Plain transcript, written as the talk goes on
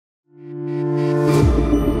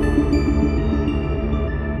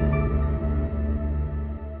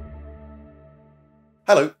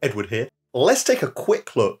Hello, Edward here. Let's take a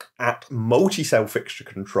quick look at multi-cell fixture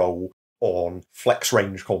control on flex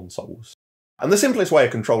range consoles. And the simplest way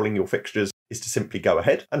of controlling your fixtures is to simply go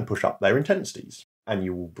ahead and push up their intensities, and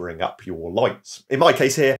you will bring up your lights. In my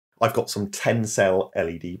case here, I've got some 10-cell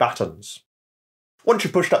LED battens. Once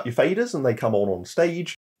you've pushed up your faders and they come on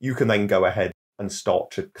stage, you can then go ahead and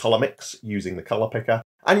start to colour mix using the colour picker,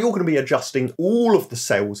 and you're going to be adjusting all of the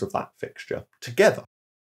cells of that fixture together.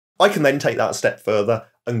 I can then take that a step further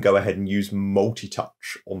and go ahead and use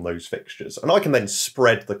multi-touch on those fixtures, and I can then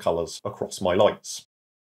spread the colours across my lights.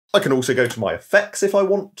 I can also go to my effects if I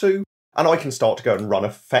want to, and I can start to go and run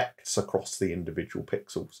effects across the individual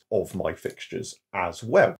pixels of my fixtures as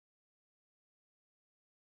well.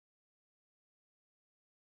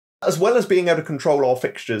 As well as being able to control our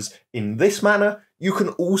fixtures in this manner, you can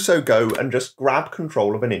also go and just grab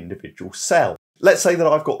control of an individual cell. Let's say that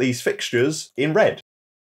I've got these fixtures in red.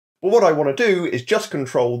 Well, what I want to do is just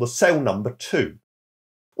control the cell number 2.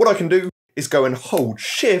 What I can do is go and hold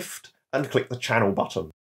Shift and click the channel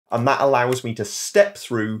button, and that allows me to step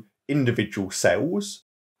through individual cells,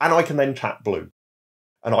 and I can then tap blue.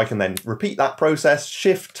 And I can then repeat that process,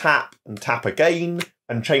 Shift, tap, and tap again,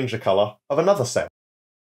 and change the colour of another cell.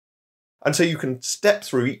 And so you can step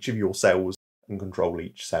through each of your cells and control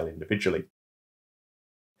each cell individually.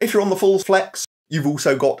 If you're on the full flex, you've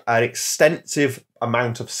also got an extensive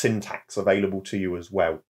amount of syntax available to you as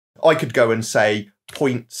well. I could go and say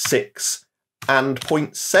 0.6 and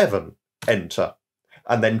 0.7, enter,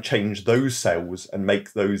 and then change those cells and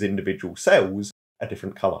make those individual cells a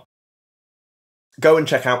different colour. Go and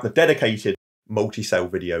check out the dedicated multi-cell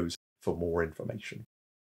videos for more information.